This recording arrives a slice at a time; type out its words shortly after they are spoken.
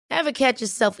Ever catch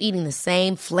yourself eating the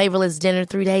same flavorless dinner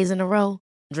 3 days in a row?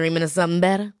 Dreaming of something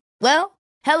better? Well,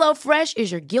 HelloFresh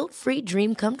is your guilt-free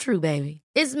dream come true, baby.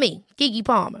 It's me, Keke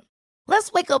Palmer.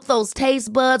 Let's wake up those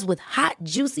taste buds with hot,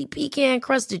 juicy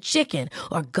pecan-crusted chicken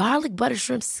or garlic butter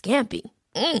shrimp scampi.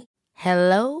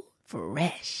 Hello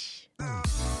Fresh.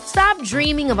 Stop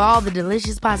dreaming of all the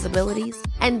delicious possibilities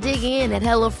and dig in at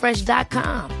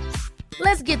HelloFresh.com.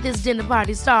 Let's get this dinner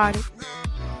party started.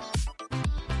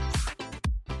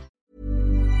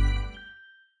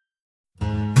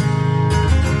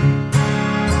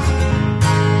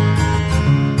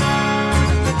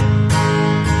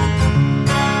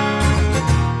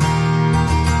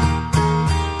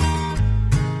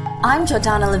 I'm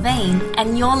Jordana Levine,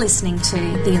 and you're listening to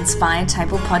the Inspired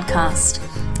Table podcast.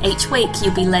 Each week,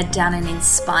 you'll be led down an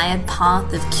inspired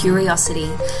path of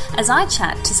curiosity as I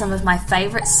chat to some of my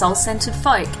favourite soul-centered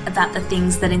folk about the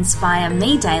things that inspire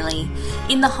me daily,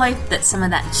 in the hope that some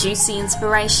of that juicy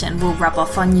inspiration will rub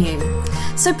off on you.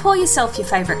 So pour yourself your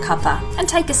favourite cuppa and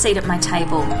take a seat at my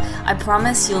table. I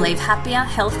promise you'll leave happier,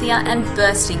 healthier, and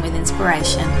bursting with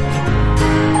inspiration.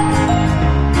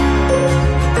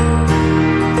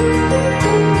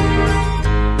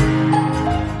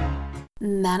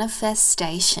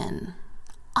 Manifestation.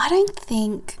 I don't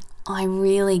think I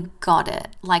really got it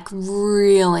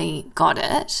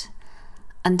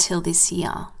until this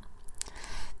year.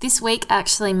 This week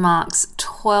actually marks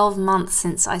 12 months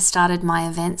since I started my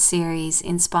event series,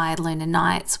 Inspired Lunar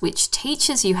Nights, which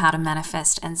teaches you how to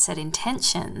manifest and set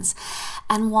intentions.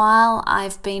 And while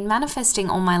I've been manifesting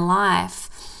all my life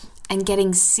and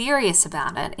getting serious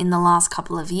about it in the last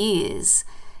couple of years,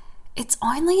 it's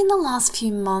only in the last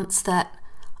few months that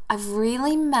I've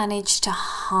really managed to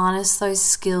harness those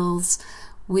skills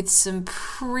with some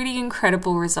pretty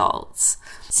incredible results.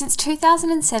 Since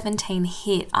 2017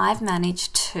 hit, I've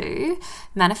managed to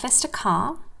manifest a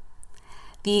car,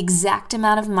 the exact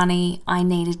amount of money I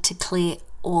needed to clear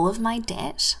all of my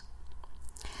debt,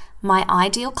 my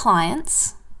ideal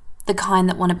clients, the kind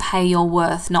that want to pay your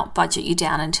worth, not budget you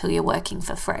down until you're working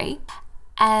for free,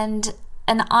 and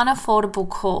an unaffordable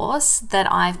course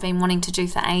that I've been wanting to do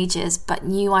for ages but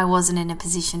knew I wasn't in a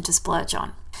position to splurge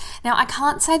on. Now, I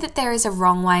can't say that there is a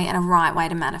wrong way and a right way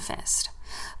to manifest,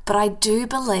 but I do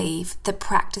believe that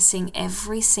practicing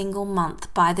every single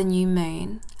month by the new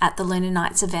moon at the Lunar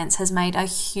Nights events has made a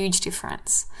huge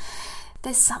difference.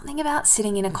 There's something about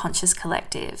sitting in a conscious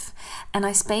collective, and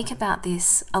I speak about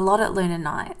this a lot at Lunar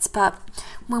Nights, but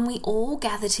when we all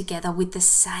gather together with the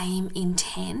same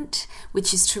intent,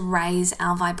 which is to raise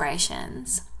our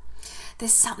vibrations,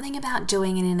 there's something about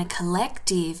doing it in a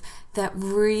collective that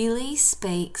really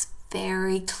speaks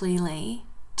very clearly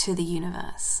to the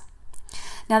universe.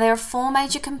 Now, there are 4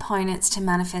 major components to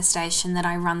manifestation that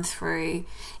I run through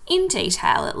in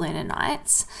detail at Lunar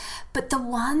Nights, but the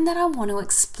one that I want to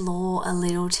explore a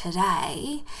little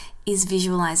today is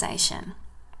visualization.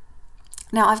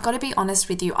 Now, I've got to be honest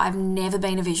with you, I've never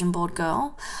been a vision board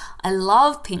girl. I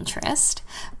love Pinterest,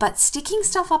 but sticking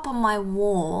stuff up on my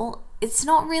wall, it's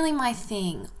not really my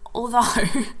thing. Although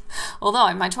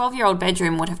my 12-year-old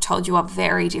bedroom would have told you a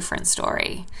very different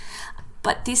story.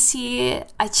 But this year,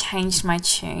 I changed my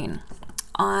tune.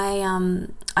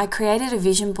 I created a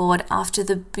vision board after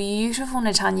the beautiful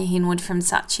Natanya Hinwood from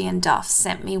Saatchi and Duff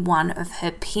sent me one of her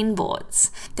pin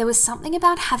boards. There was something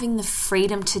about having the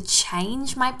freedom to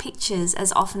change my pictures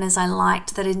as often as I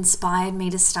liked that inspired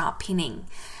me to start pinning,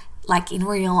 like in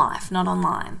real life, not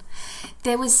online.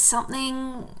 There was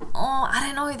something,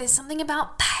 there's something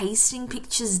about pasting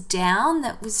pictures down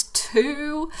that was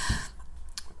too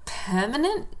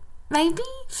permanent, maybe,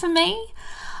 for me.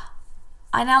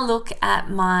 I now look at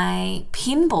my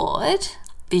pin board,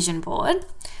 vision board,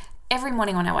 every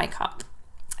morning when I wake up.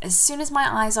 As soon as my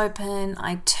eyes open,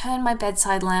 I turn my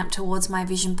bedside lamp towards my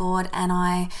vision board and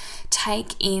I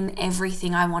take in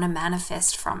everything I want to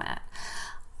manifest from it.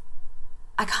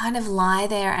 I kind of lie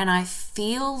there and I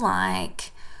feel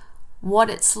like what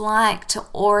it's like to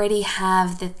already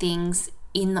have the things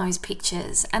in those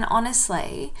pictures. And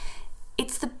honestly,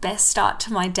 it's the best start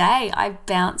to my day. I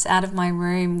bounce out of my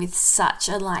room with such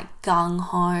a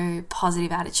gung-ho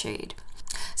positive attitude.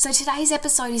 So today's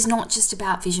episode is not just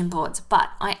about vision boards, but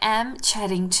I am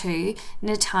chatting to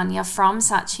Natanya from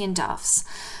Saatchi and Duff's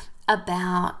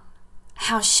about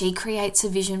how she creates a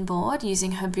vision board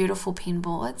using her beautiful pin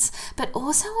boards, but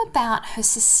also about her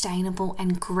sustainable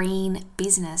and green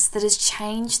business that has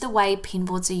changed the way pin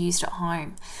boards are used at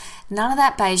home. None of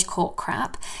that beige cork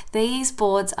crap. These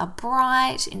boards are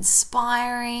bright,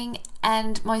 inspiring,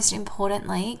 and most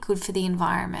importantly, good for the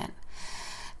environment.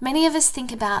 Many of us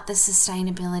think about the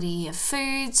sustainability of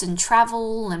foods and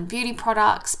travel and beauty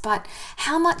products, but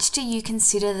how much do you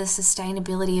consider the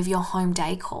sustainability of your home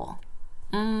decor?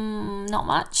 Not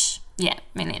much. Yeah,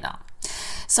 me neither.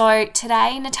 So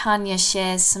today, Natanya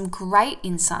shares some great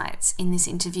insights in this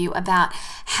interview about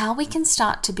how we can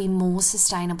start to be more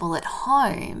sustainable at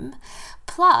home,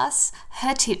 plus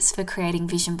her tips for creating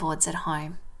vision boards at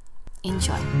home.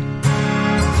 Enjoy.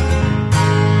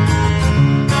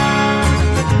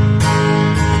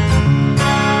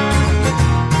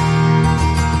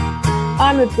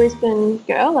 I'm a Brisbane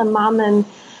girl, a mum and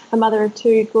a mother of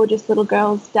two gorgeous little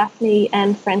girls, Daphne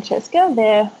and Francesca.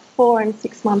 They're 4 and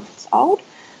 6 months old.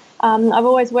 I've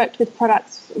always worked with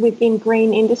products within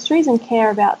green industries and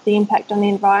care about the impact on the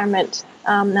environment.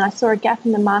 And I saw a gap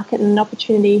in the market and an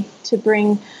opportunity to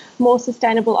bring more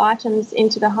sustainable items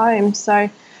into the home. So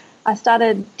I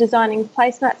started designing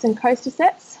placemats and coaster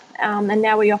sets, and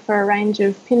now we offer a range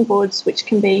of pin boards which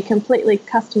can be completely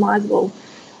customisable.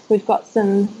 We've got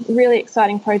some really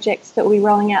exciting projects that we'll be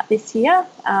rolling out this year.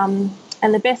 And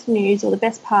the best news, or the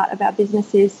best part of our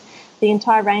business, is the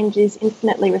entire range is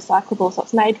infinitely recyclable. So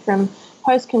it's made from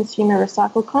post-consumer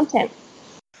recycled content.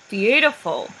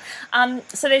 Beautiful.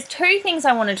 So there's two things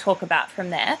I want to talk about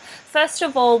from there. First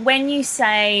of all, when you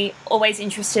say always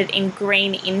interested in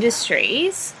green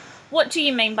industries, what do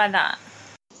you mean by that?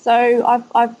 So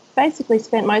I've basically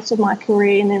spent most of my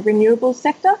career in the renewables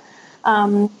sector.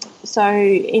 So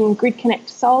in Grid Connect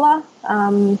Solar,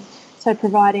 so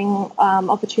providing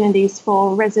opportunities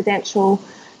for residential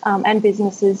and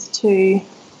businesses to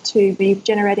be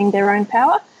generating their own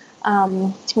power,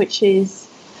 which is,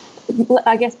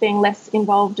 I guess, being less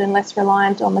involved and less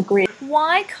reliant on the grid.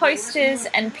 Why coasters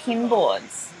and pin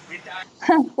boards?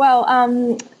 Well,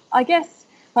 I guess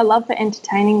my love for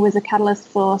entertaining was a catalyst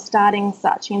for starting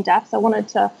Saatchi & Daphs. I wanted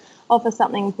to offer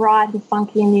something bright and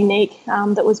funky and unique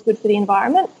that was good for the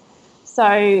environment. So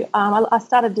I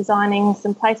started designing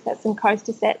some placemats and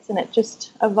coaster sets, and it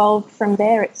just evolved from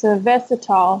there. It's a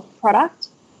versatile product,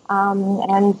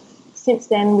 and since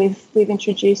then we've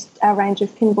introduced our range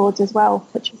of pin boards as well,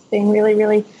 which has been really,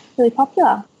 really, really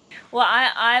popular. Well,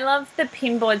 I love the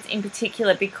pin boards in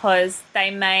particular because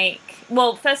they make,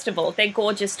 well, first of all, they're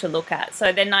gorgeous to look at.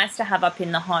 So they're nice to have up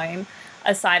in the home,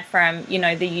 aside from, you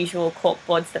know, the usual cork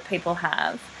boards that people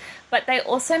have. But they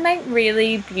also make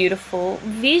really beautiful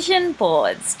vision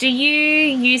boards. Do you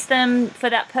use them for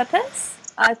that purpose?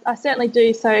 I certainly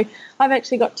do. So I've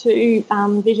actually got 2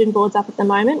 vision boards up at the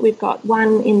moment. We've got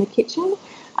one in the kitchen.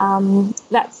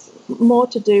 That's more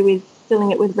to do with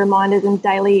filling it with reminders and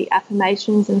daily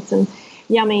affirmations and some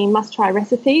yummy must-try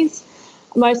recipes.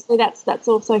 Mostly that's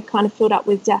also kind of filled up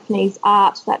with Daphne's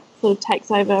art that sort of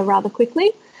takes over rather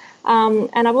quickly.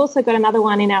 And I've also got another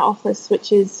one in our office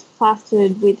which is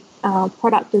plastered with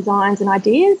product designs and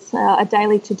ideas, a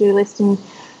daily to-do list and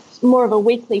more of a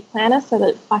weekly planner so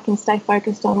that I can stay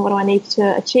focused on what do I need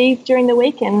to achieve during the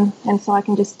week and so I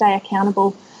can just stay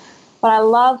accountable. But I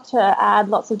love to add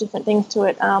lots of different things to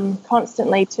it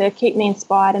constantly to keep me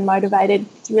inspired and motivated.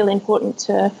 It's really important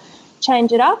to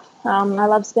change it up. I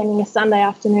love spending a Sunday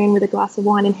afternoon with a glass of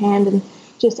wine in hand and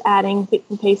just adding bits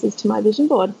and pieces to my vision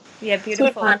board. Yeah,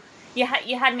 beautiful. You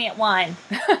had me at wine.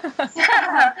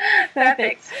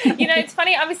 Perfect. You know, it's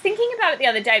funny. I was thinking about it the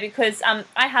other day because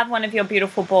I have one of your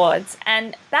beautiful boards.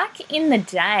 And back in the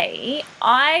day,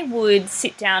 I would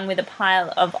sit down with a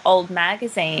pile of old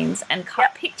magazines and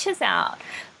cut pictures out.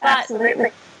 But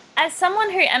absolutely. As someone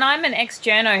who, and I'm an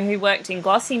ex-journo who worked in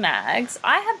glossy mags,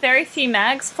 I have very few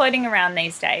mags floating around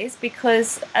these days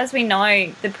because, as we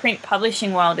know, the print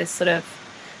publishing world is sort of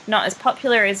not as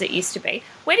popular as it used to be.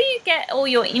 Where do you get all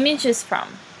your images from?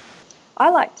 I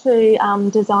like to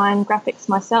design graphics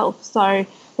myself, so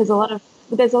there's a lot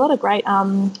of great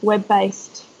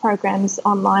web-based programs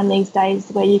online these days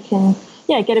where you can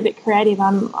get a bit creative.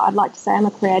 I'd like to say I'm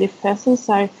a creative person,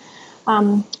 so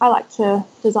I like to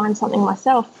design something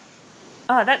myself.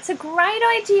 Oh, that's a great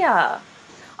idea.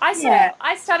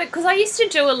 I started because I used to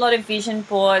do a lot of vision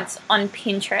boards on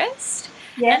Pinterest.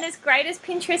 Yes. And as great as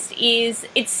Pinterest is,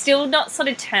 it's still not sort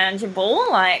of tangible.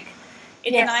 Like,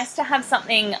 it's nice to have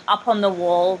something up on the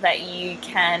wall that you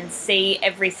can see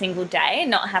every single day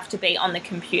and not have to be on the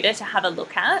computer to have a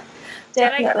look at.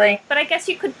 Definitely. But I guess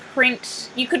you could print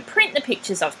the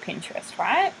pictures off Pinterest,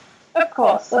 right? Of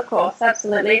course,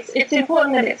 absolutely. It's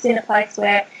important that it's in a place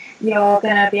where you're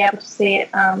going to be able to see it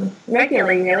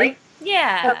regularly, really.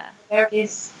 Yeah. There it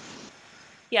is.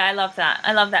 Yeah, I love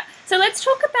that. So let's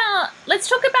talk about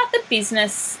the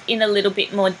business in a little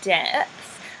bit more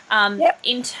depth.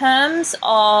 In terms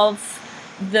of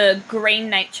the green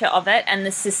nature of it and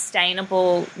the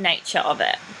sustainable nature of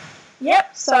it?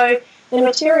 Yep. So the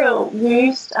material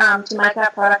used to make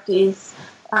our product is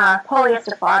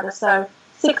polyester fibre. So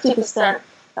 60%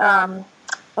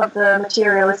 of the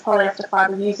material is polyester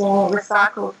fibre using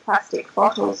recycled plastic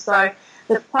bottles. So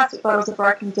the plastic bottles are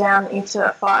broken down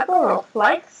into fibre or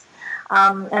flakes,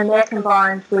 and they're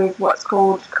combined with what's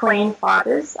called clean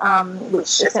fibres,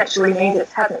 which essentially means it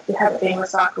hasn't been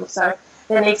recycled. So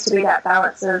there needs to be that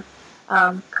balance of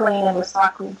clean and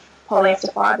recycled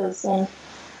polyester fibres, and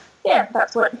yeah,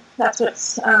 that's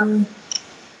what's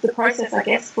the process, I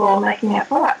guess, for making our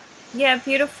product. Yeah,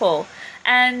 beautiful.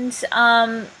 And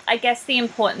I guess the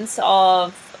importance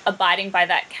of abiding by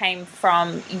that came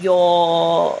from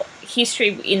your history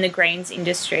in the greens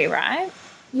industry, right?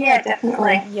 Yeah,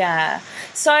 definitely. Yeah.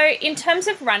 So in terms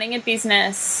of running a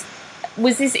business,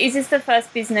 is this the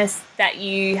first business that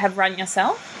you have run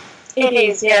yourself? It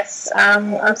is, yes.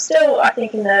 I'm still, I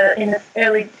think, in the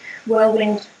early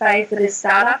whirlwind phase that is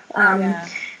startup, and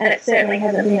it certainly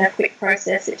hasn't been a quick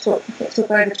process. It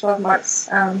took over 12 months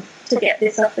to get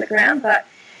this off the ground, but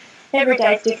every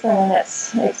day is different, and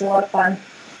it's a lot of fun.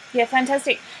 Yeah,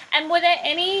 fantastic. And were there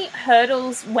any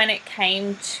hurdles when it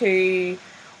came to,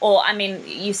 or I mean,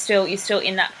 you're still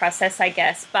in that process, I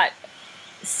guess, but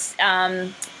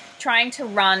trying to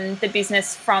run the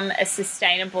business from a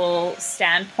sustainable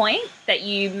standpoint that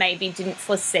you maybe didn't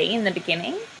foresee in the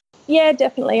beginning? Yeah,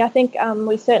 definitely. I think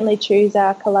we certainly choose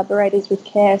our collaborators with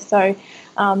care. So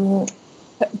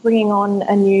bringing on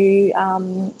a new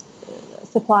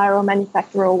supplier or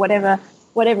manufacturer or whatever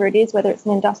it is, whether it's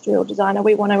an industrial designer,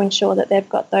 we want to ensure that they've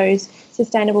got those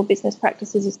sustainable business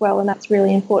practices as well, and that's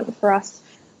really important for us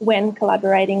when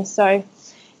collaborating. So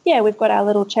yeah, we've got our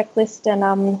little checklist,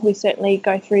 and we certainly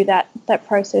go through that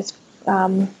process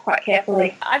quite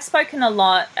carefully. I've spoken a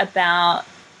lot about,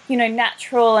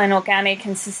 natural and organic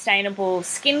and sustainable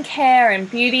skincare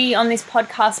and beauty on this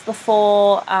podcast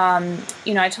before.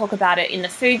 I talk about it in the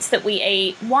foods that we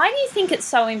eat. Why do you think it's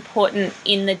so important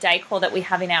in the decor that we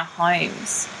have in our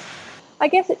homes? I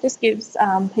guess it just gives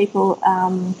people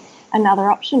another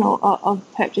option of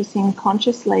purchasing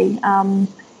consciously.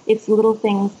 It's little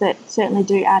things that certainly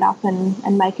do add up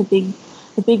and make a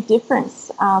big difference.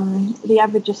 The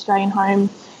average Australian home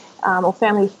or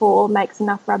family of four makes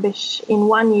enough rubbish in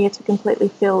 1 year to completely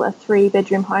fill a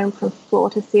 3-bedroom home from floor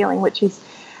to ceiling, which is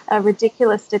a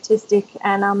ridiculous statistic.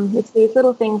 And it's these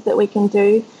little things that we can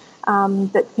do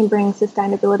that can bring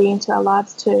sustainability into our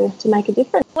lives to make a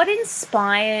difference. What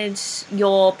inspired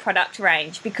your product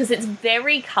range? Because it's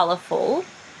very colourful.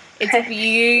 It's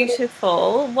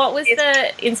beautiful. What was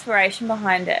the inspiration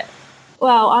behind it?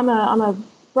 Well, I'm a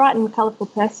bright and colourful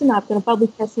person. I've got a bubbly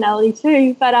personality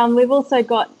too, but we've also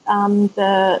got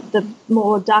the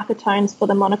more darker tones for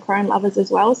the monochrome lovers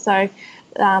as well. So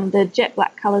the jet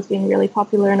black colour's been really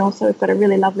popular, and also we've got a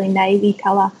really lovely navy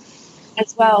colour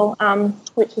as well,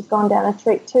 which has gone down a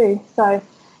treat too. So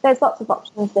there's lots of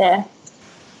options there.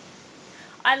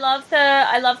 I love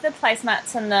the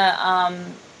placemats and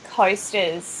the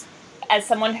coasters. As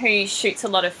someone who shoots a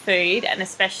lot of food, and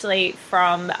especially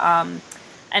from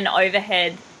an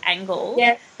overhead angle,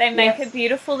 they make a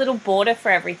beautiful little border for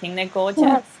everything. They're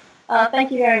gorgeous.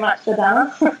 Thank you very much,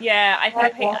 Jordana. Yeah, I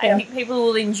think people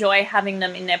will enjoy having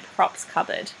them in their props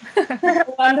cupboard.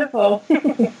 Wonderful.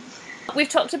 We've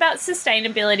talked about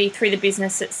sustainability through the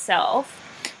business itself,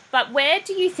 but where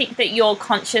do you think that your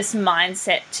conscious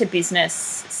mindset to business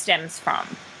stems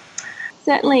from?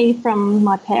 Certainly from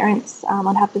my parents,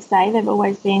 I'd have to say. They've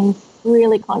always been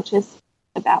really conscious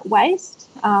about waste.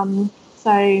 And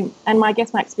I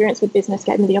guess my experience with business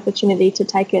gave me the opportunity to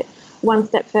take it one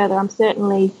step further. I'm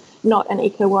certainly not an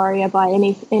eco-warrior by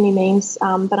any means,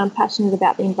 but I'm passionate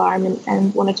about the environment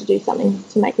and wanted to do something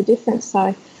to make a difference.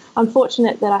 So I'm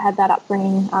fortunate that I had that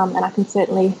upbringing, and I can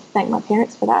certainly thank my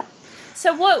parents for that.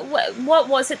 So what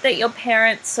was it that your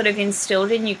parents sort of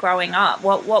instilled in you growing up?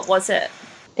 What was it?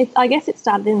 I guess it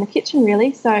started in the kitchen,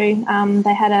 really. So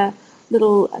they had a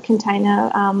little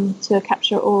container to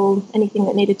capture anything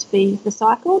that needed to be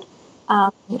recycled,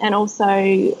 and also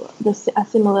a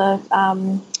similar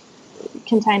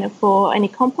container for any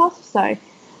compost. So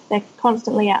they're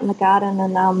constantly out in the garden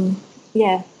and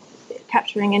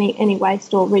capturing any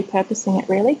waste or repurposing it,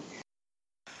 really.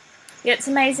 Yeah, it's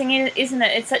amazing, isn't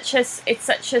it? It's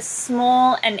such a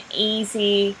small and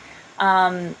easy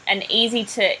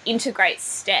to integrate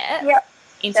step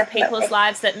into people's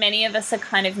lives that many of us are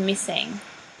kind of missing.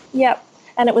 Yep,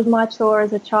 and it was my chore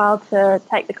as a child to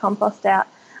take the compost out.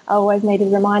 I always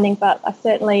needed reminding, but I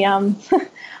certainly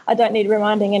I don't need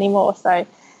reminding anymore. So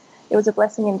it was a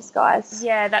blessing in disguise.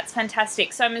 Yeah, that's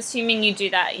fantastic. So I'm assuming you do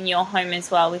that in your home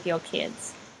as well with your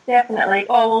kids. Definitely.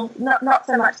 Oh, well, not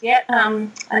so much yet. I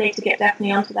need to get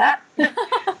Daphne onto that.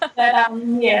 But,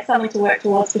 yeah, something to work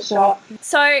towards for sure.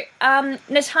 So,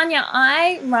 Natanya,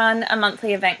 I run a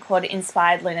monthly event called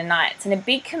Inspired Lunar Nights, and a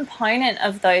big component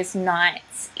of those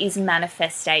nights is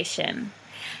manifestation.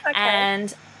 Okay.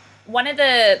 And one of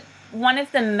the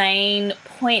main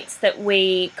points that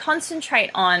we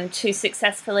concentrate on to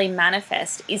successfully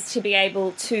manifest is to be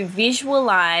able to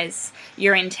visualize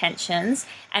your intentions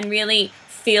and really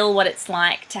feel what it's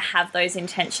like to have those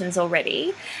intentions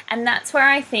already. And that's where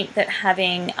I think that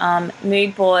having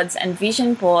mood boards and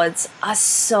vision boards is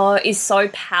so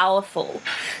powerful.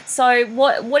 So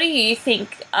what do you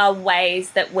think are ways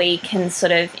that we can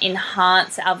sort of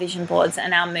enhance our vision boards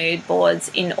and our mood boards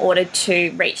in order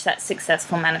to reach that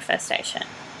successful manifestation?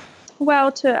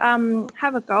 Well, to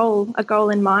have a goal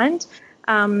in mind,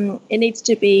 it needs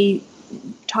to be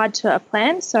tied to a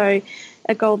plan. So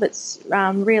a goal that's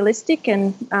realistic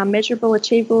and measurable,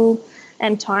 achievable,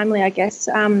 and timely, I guess.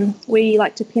 We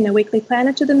like to pin a weekly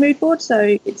planner to the mood board,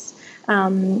 so it's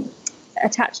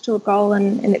attached to a goal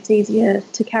and it's easier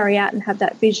to carry out and have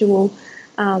that visual,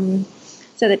 so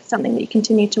that it's something that you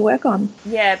continue to work on.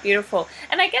 Yeah, beautiful.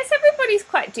 And I guess everybody's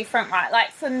quite different, right? Like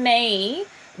for me,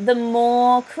 the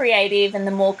more creative and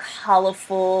the more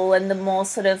colourful and the more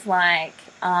sort of like...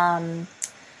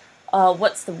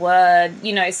 what's the word?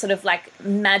 You know, sort of like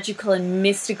magical and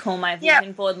mystical my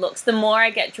vision board looks, the more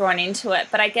I get drawn into it.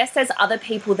 But I guess there's other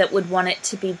people that would want it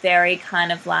to be very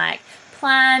kind of like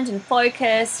planned and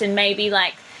focused and maybe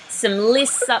like some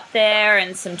lists up there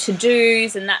and some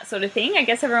to-dos and that sort of thing. I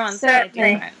guess everyone's kind of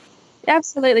different.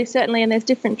 Absolutely, certainly, and there's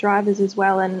different drivers as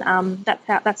well, and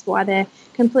that's why they're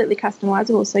completely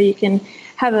customizable. So you can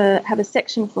have a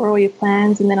section for all your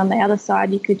plans, and then on the other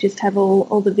side you could just have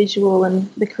all the visual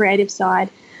and the creative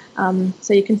side.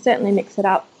 So you can certainly mix it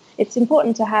up. It's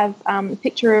important to have a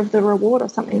picture of the reward or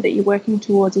something that you're working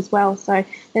towards as well. So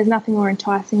there's nothing more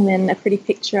enticing than a pretty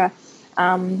picture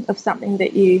of something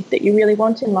that you really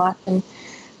want in life, and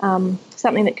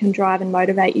something that can drive and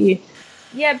motivate you.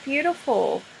 Yeah,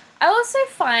 beautiful. I also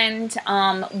find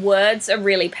words are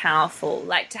really powerful,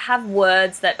 like to have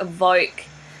words that evoke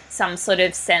some sort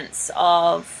of sense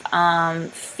of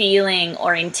feeling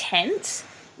or intent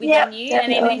within you. Definitely.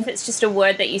 And even if it's just a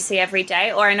word that you see every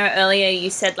day, or I know earlier you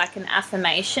said like an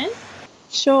affirmation.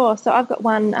 Sure. So I've got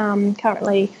one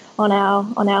currently on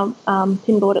our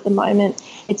pin board at the moment.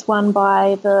 It's one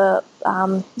by the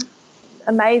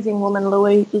amazing woman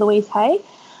Louise Hay.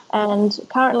 And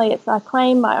currently it's I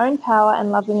claim my own power and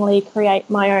lovingly create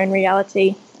my own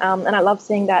reality. And I love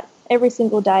seeing that every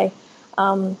single day.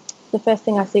 The first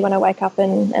thing I see when I wake up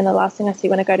and the last thing I see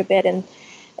when I go to bed. And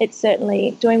it's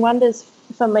certainly doing wonders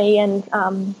for me and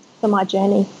for my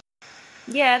journey.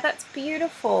 Yeah, that's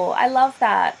beautiful. I love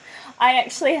that. I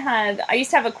used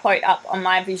to have a quote up on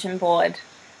my vision board,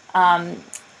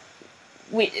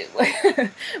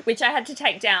 which I had to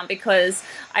take down because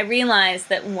I realised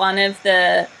that one of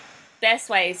the best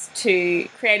ways to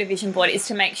create a vision board is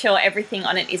to make sure everything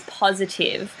on it is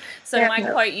positive. So my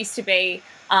quote used to be,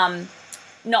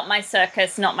 not my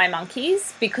circus, not my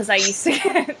monkeys, because I used to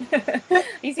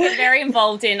get very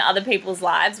involved in other people's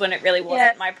lives when it really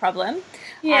wasn't my problem.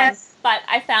 Yes. But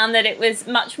I found that it was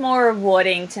much more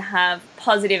rewarding to have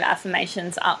positive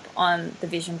affirmations up on the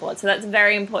vision board. So that's a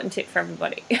very important tip for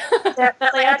everybody.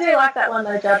 Definitely. I do like that one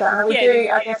though, Jabba. We do,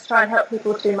 I guess, try and help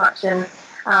people too much, and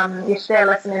it's their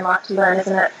lesson in life to learn,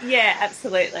 isn't it? Yeah,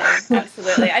 absolutely.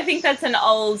 Absolutely. I think that's an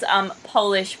old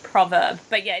Polish proverb.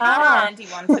 But yeah, it's a handy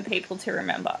one for people to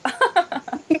remember.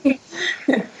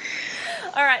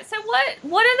 All right, so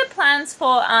what are the plans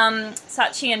for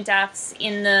Sachi and Daphs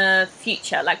in the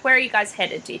future? Like, where are you guys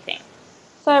headed, do you think?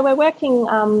 So we're working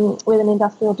with an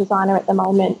industrial designer at the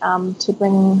moment to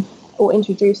bring or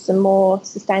introduce some more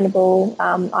sustainable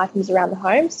items around the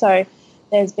home. So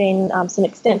there's been some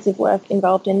extensive work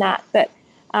involved in that. But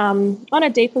on a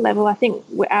deeper level, I think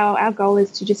our goal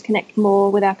is to just connect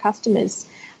more with our customers,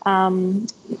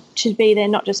 to be there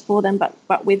not just for them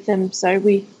but with them. So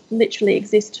we literally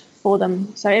exist for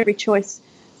them. So every choice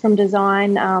from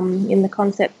design in the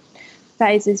concept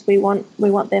phases, we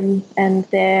want them and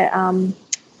their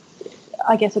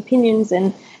I guess opinions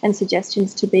and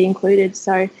suggestions to be included.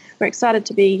 So we're excited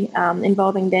to be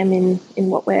involving them in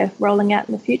what we're rolling out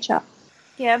in the future.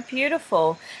 Yeah,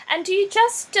 beautiful. And do you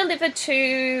just deliver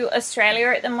to Australia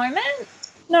at the moment?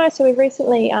 No, so we've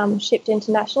recently shipped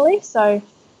internationally. So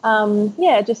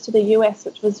just to the US,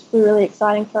 which was really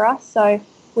exciting for us. So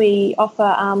we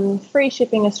offer free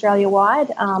shipping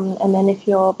Australia-wide, and then if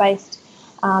you're based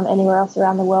anywhere else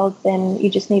around the world, then you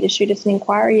just need to shoot us an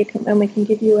inquiry and we can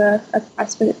give you a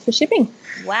price for shipping.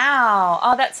 Wow.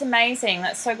 Oh, that's amazing.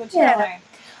 That's so good to know.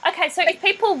 Okay, so if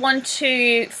people want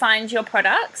to find your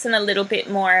products and a little bit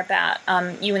more about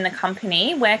you and the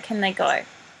company, where can they go?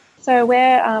 So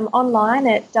we're online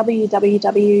at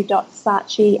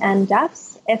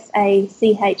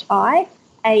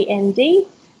www.sachiandaphs,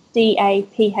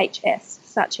 SACHIANDDAPHS,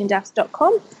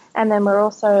 sachiandaphs.com. And then we're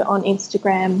also on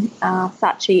Instagram,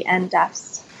 Sachi and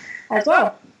Daphs as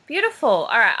well. Beautiful.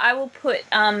 All right, I will put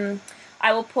all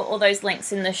those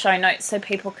links in the show notes so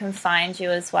people can find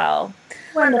you as well.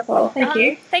 Wonderful. Thank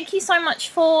you. Thank you so much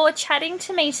for chatting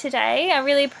to me today. I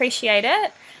really appreciate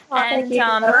it. Thank you.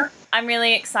 I'm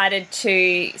really excited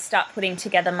to start putting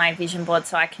together my vision board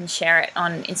so I can share it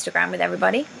on Instagram with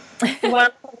everybody.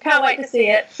 Wonderful. Can't wait to see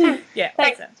it. Yeah.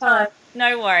 Thanks for the time.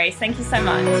 No worries. Thank you so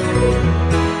much.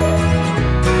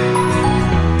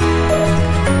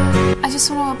 I just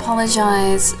want to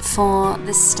apologise for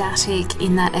the static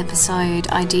in that episode.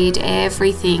 I did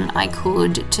everything I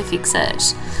could to fix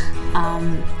it,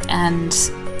 and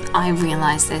I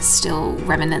realise there's still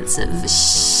remnants of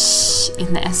shh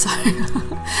in there, so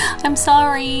I'm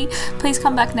sorry. Please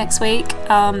come back next week.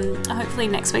 Hopefully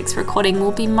next week's recording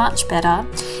will be much better.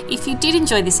 If you did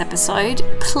enjoy this episode,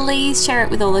 please share it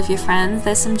with all of your friends.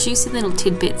 There's some juicy little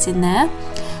tidbits in there.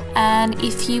 And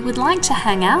if you would like to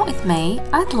hang out with me,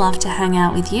 I'd love to hang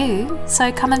out with you. So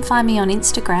come and find me on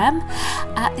Instagram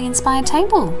at The Inspired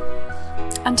Table.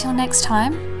 Until next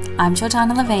time, I'm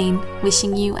Jordana Levine,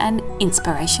 wishing you an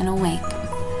inspirational week.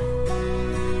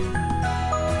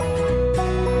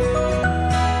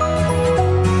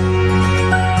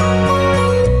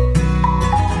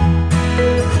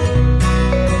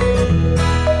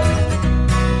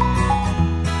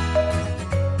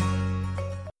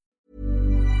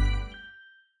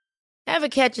 Ever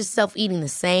catch yourself eating the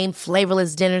same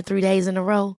flavorless dinner 3 days in a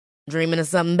row? Dreaming of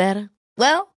something better?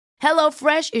 Well,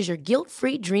 HelloFresh is your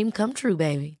guilt-free dream come true,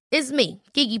 baby. It's me,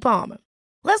 Keke Palmer.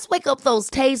 Let's wake up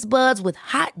those taste buds with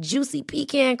hot, juicy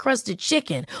pecan-crusted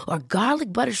chicken or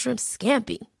garlic butter shrimp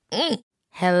scampi.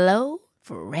 Hello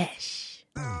Fresh.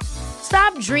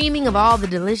 Stop dreaming of all the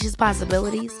delicious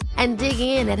possibilities and dig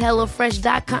in at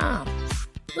HelloFresh.com.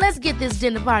 Let's get this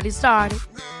dinner party started.